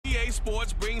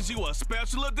Sports brings you a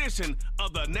special edition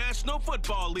of the National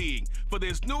Football League for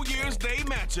this New Year's Day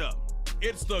matchup.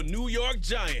 It's the New York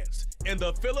Giants and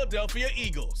the Philadelphia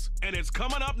Eagles, and it's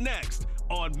coming up next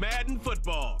on Madden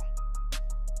Football.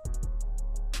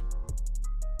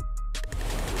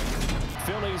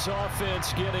 Philly's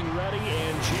offense getting ready,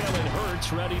 and Jalen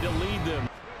Hurts ready to lead them.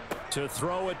 To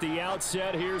throw at the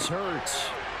outset, here's Hurts.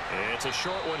 It's a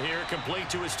short one here, complete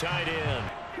to his tight end.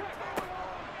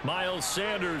 Miles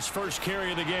Sanders, first carry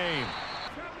of the game.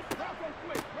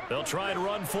 They'll try and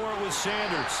run for it with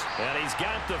Sanders. And he's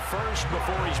got the first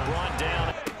before he's brought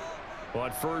down. On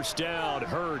first down,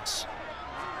 Hurts.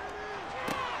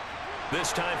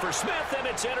 This time for Smith, and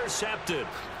it's intercepted.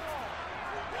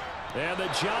 And the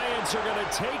Giants are going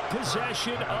to take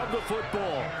possession of the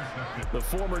football. The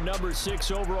former number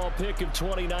 6 overall pick of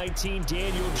 2019,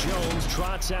 Daniel Jones,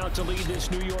 trots out to lead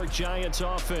this New York Giants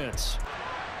offense.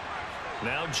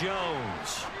 Now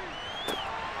Jones.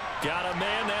 Got a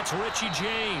man, that's Richie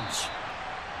James.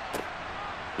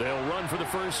 They'll run for the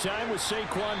first time with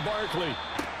Saquon Barkley.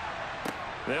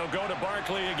 They'll go to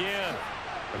Barkley again.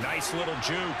 A nice little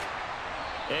juke.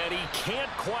 And he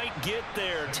can't quite get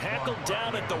there. Tackled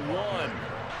down at the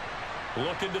 1.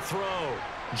 Looking to throw.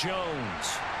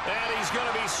 Jones. And he's going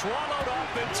to be swallowed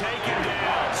up and taken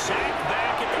down. Sacked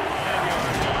back at the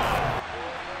 5-yard line.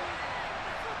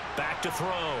 Back to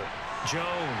throw.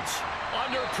 Jones.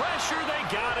 Under pressure,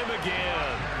 they got him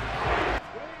again.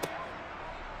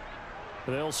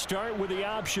 They'll start with the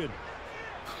option.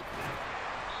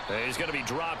 And he's going to be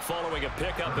dropped following a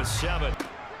pickup of 7.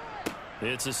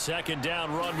 It's a second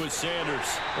down run with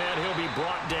Sanders, and he'll be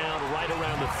brought down right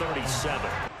around the 37.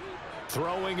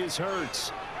 Throwing is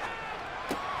Hurts.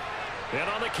 And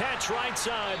on the catch right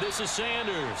side, this is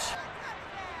Sanders.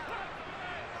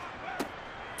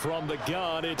 From the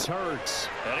gun, it's Hurts.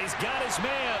 And he's got his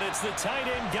man. It's the tight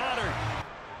end Goddard.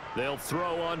 They'll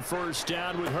throw on first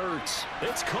down with Hurts.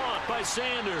 It's caught by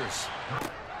Sanders.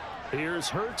 Here's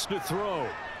Hurts to throw.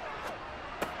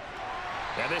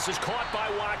 And this is caught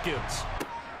by Watkins.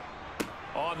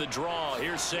 On the draw,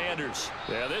 here's Sanders.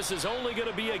 Yeah, this is only going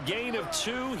to be a gain of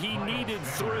 2. He needed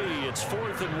 3. It's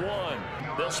 4th and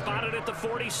 1. They'll spot it at the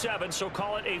 47, so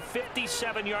call it a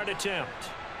 57-yard attempt.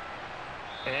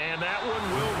 And that one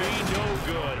will be no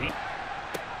good.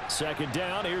 Second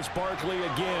down, here's Barkley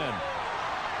again.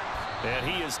 And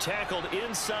he is tackled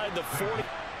inside the 40.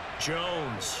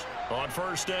 Jones on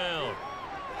first down.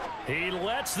 He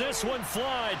lets this one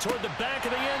fly toward the back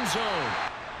of the end zone.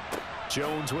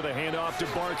 Jones with a handoff to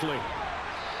Barkley.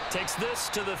 Takes this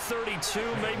to the 32,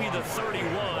 maybe the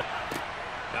 31.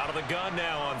 Out of the gun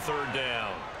now on third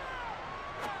down.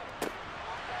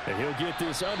 And he'll get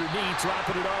this underneath,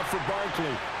 dropping it off for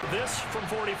Barkley. This from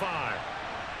 45.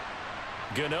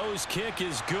 Gano's kick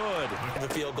is good. The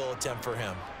field goal attempt for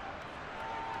him.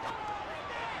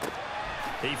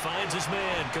 He finds his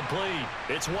man, complete.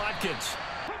 It's Watkins.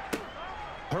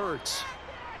 Hurts.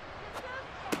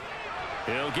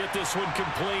 He'll get this one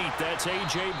complete. That's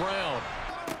A.J. Brown.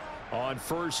 On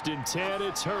first and 10,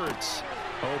 it's Hurts.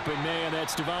 Open man,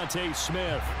 that's Devontae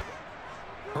Smith.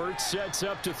 Hurts sets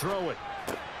up to throw it.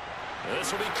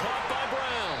 This will be caught by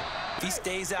Brown. If he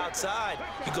stays outside,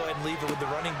 you go ahead and leave it with the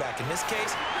running back. In this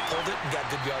case, hold it and got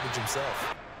good yardage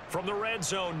himself. From the red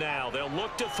zone now, they'll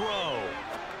look to throw.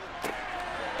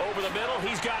 Over the middle,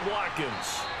 he's got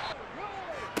Watkins.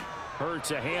 Hurts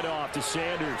a handoff to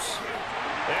Sanders.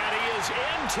 And he is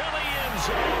into the end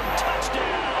zone.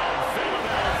 Touchdown,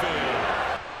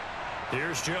 Philadelphia.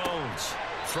 Here's Jones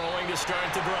throwing to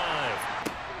start the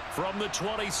drive. From the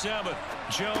 27,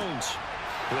 Jones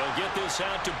will get this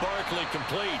out to Barkley,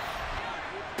 complete.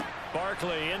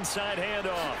 Barkley inside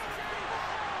handoff.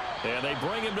 And they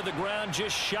bring him to the ground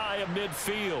just shy of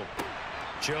midfield.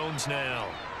 Jones now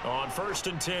on first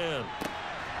and 10.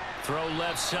 Throw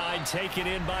left side, taken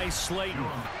in by Slayton.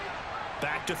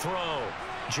 Back to throw.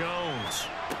 Jones.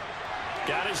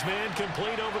 Got his man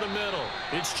complete over the middle.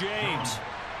 It's James.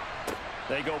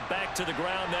 They go back to the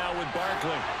ground now with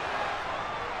Barkley.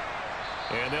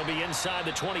 And they'll be inside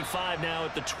the 25 now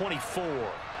at the 24.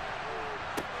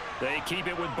 They keep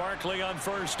it with Barkley on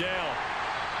first down.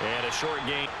 And a short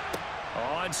gain.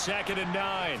 On second and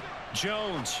 9.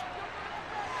 Jones.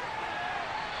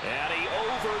 And he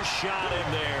overshot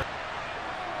him there.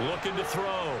 Looking to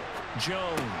throw.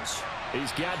 Jones.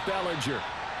 He's got Bellinger.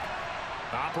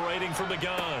 Operating from the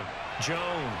gun.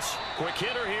 Jones. Quick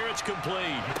hitter here. It's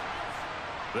complete.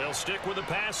 They'll stick with the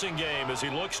passing game as he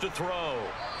looks to throw.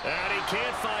 And he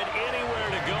can't find anywhere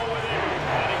to go with it.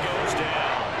 And he goes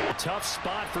down. Tough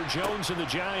spot for Jones and the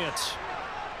Giants.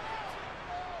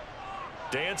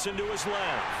 Dancing to his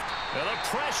left. And the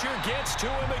pressure gets to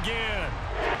him again.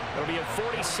 It'll be a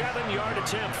 47-yard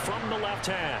attempt from the left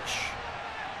hash.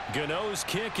 Gano's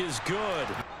kick is good.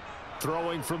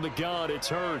 Throwing from the gun, it's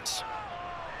Hurts.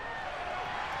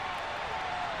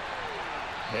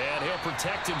 And he'll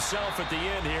protect himself at the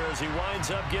end here as he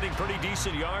winds up getting pretty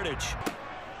decent yardage.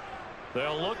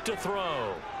 They'll look to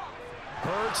throw.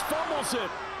 Hurts fumbles it.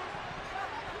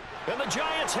 And the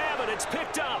Giants have it. It's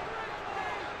picked up.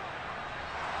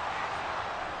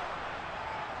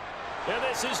 And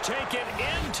this is taken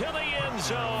into the end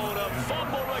zone. A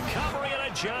fumble recovery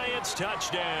and a Giants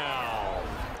touchdown.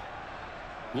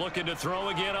 Looking to throw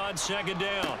again on second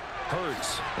down.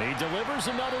 Hurts. He delivers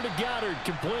another to Goddard,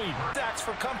 complete. That's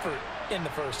for comfort in the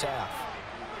first half.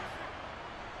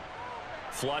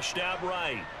 Flushed out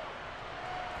right.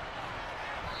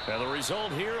 And the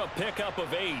result here, a pickup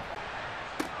of 8.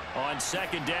 On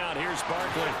second down, here's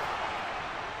Barkley.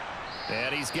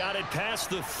 And he's got it past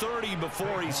the 30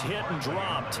 before he's hit and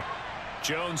dropped.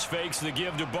 Jones fakes the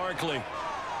give to Barkley.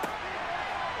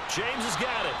 James has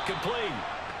got it, complete.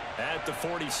 At the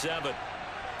 47.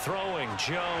 Throwing,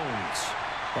 Jones.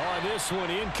 On this one,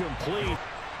 incomplete.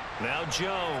 Now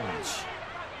Jones.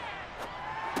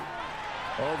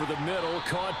 Over the middle,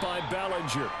 caught by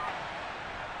Bellinger.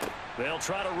 They'll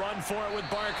try to run for it with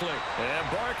Barkley.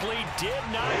 And Barkley did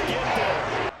not get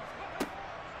there.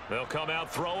 They'll come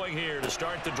out throwing here to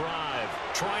start the drive.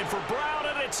 Trying for Brown,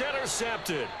 and it's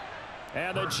intercepted.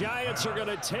 And the Giants are going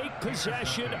to take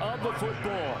possession of the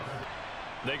football.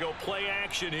 They go play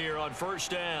action here on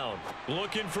first down.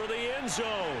 Looking for the end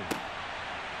zone.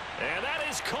 And that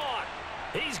is caught.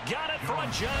 He's got it for a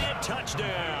Giant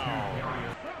touchdown.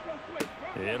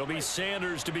 It'll be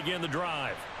Sanders to begin the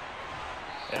drive.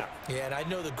 Yeah, and I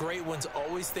know the great ones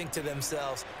always think to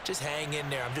themselves, just hang in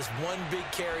there. I'm just one big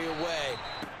carry away.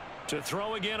 To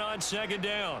throw again on second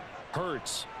down.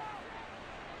 Hurts.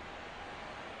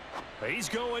 He's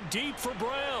going deep for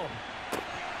Brown.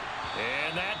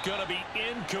 And that's going to be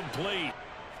incomplete.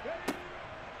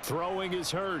 Throwing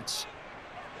is Hurts.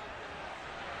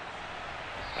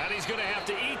 And he's going to have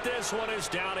to eat this one as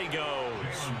down he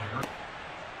goes.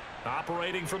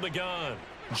 Operating from the gun,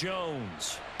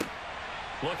 Jones.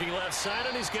 Looking left side,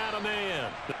 and he's got a man.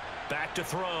 Back to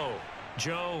throw,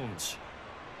 Jones.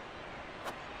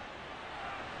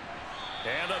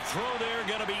 And the throw there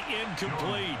going to be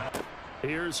incomplete.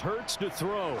 Here's Hurts to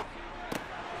throw.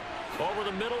 Over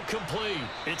the middle, complete.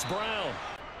 It's Brown.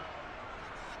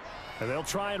 And they'll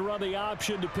try and run the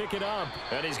option to pick it up.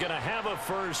 And he's going to have a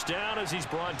first down as he's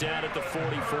brought down at the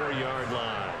 44-yard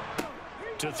line.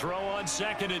 To throw on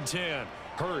second and 10.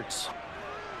 Hurts.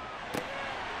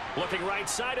 Looking right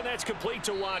side, and that's complete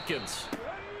to Watkins.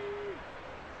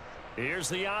 Here's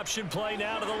the option play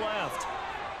now to the left.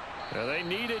 Now they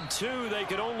needed 2. They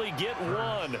could only get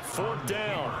 1. Fourth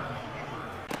down.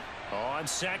 On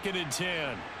second and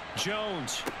 10.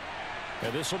 Jones.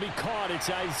 And this will be caught. It's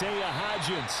Isaiah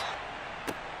Hodgins.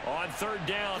 On third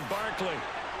down, Barkley.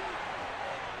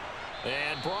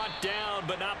 And brought down,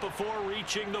 but not before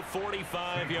reaching the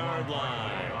 45-yard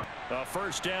line. A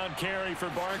first down carry for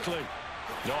Barkley.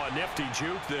 Oh, a nifty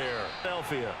juke there.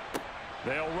 Philadelphia.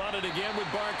 They'll run it again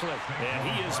with Barkley. And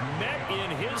he is met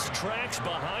in his tracks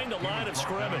behind the line of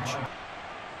scrimmage.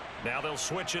 Now they'll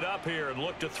switch it up here and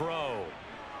look to throw.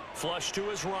 Flush to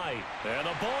his right. And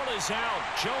the ball is out.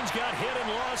 Jones got hit and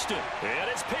lost it. And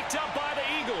it's picked up by the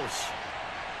Eagles.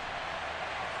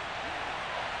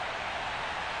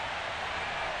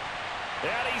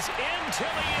 And he's into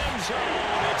the end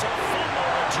zone. It's a fumble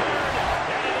return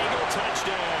and an Eagle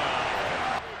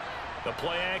touchdown. The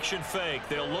play action fake.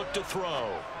 They'll look to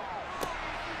throw.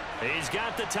 He's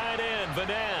got the tight end,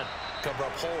 Vanette. Cover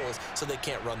up holes so they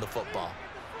can't run the football.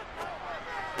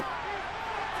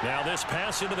 Now this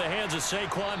pass into the hands of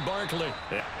Saquon Barkley.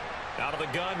 Out of the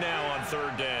gun now on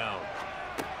third down.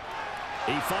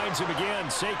 He finds him again,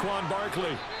 Saquon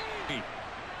Barkley.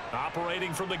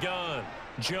 Operating from the gun,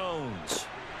 Jones.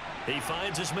 He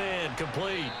finds his man,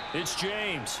 complete. It's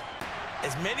James.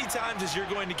 As many times as you're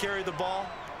going to carry the ball,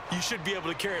 you should be able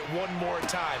to carry it one more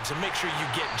time, so make sure you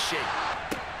get in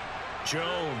shape.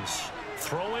 Jones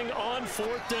throwing on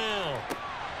fourth down.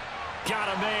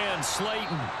 Got a man,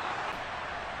 Slayton.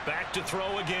 Back to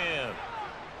throw again.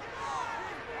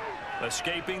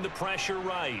 Escaping the pressure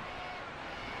right.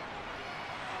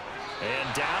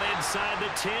 And down inside the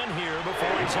 10 here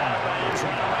before he's out of bounds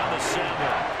right around the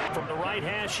 7. From the right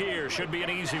hash here, should be an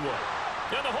easy one.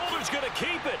 And the holder's going to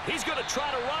keep it. He's going to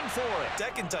try to run for it.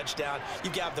 Second touchdown, you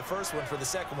got the first one for the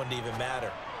second one to even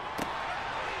matter.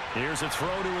 Here's a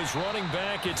throw to his running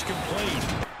back. It's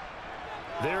complete.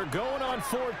 They're going on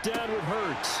 4th down with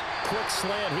Hurts. Quick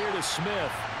slant here to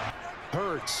Smith.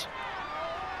 Hurts.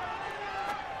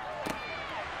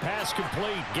 Pass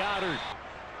complete. Goddard.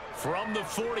 From the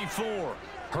 44.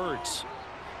 Hurts.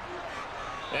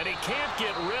 And he can't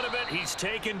get rid of it. He's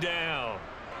taken down.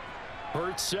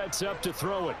 Hurts sets up to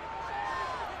throw it.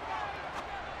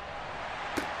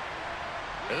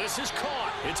 And this is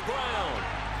caught. It's Brown.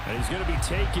 And he's going to be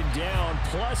taken down.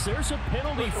 Plus, there's a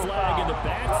penalty flag in the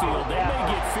backfield. They may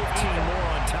get 15 more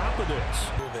on top of this.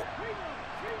 Move it.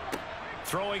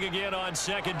 Throwing again on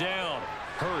 2nd down.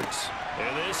 Hurts.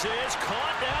 And this is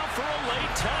caught now for a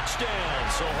late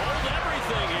touchdown. So hold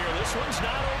everything here. This one's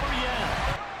not over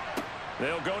yet.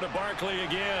 They'll go to Barkley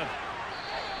again.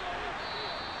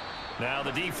 Now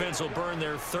the defense will burn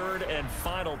their 3rd and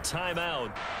final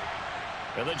timeout.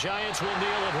 And the Giants will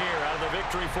kneel it here out of the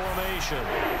victory formation.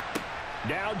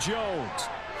 Now Jones.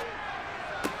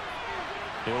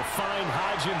 He'll find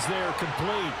Hodgins there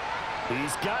complete.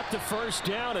 He's got the 1st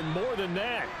down and more than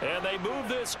that. And they move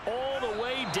this all the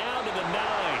way down to the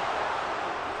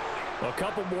 9. A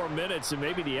couple more minutes and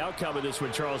maybe the outcome of this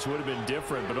one, Charles, would have been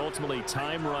different. But ultimately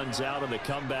time runs out on the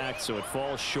comeback, so it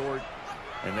falls short.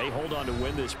 And they hold on to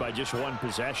win this by just 1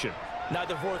 possession. Not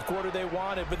the 4th quarter they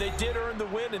wanted, but they did earn the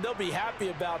win, and they'll be happy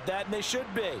about that, and they should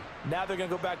be. Now they're going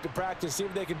to go back to practice, see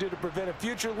what they can do to prevent a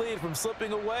future lead from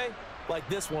slipping away like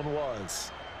this one was.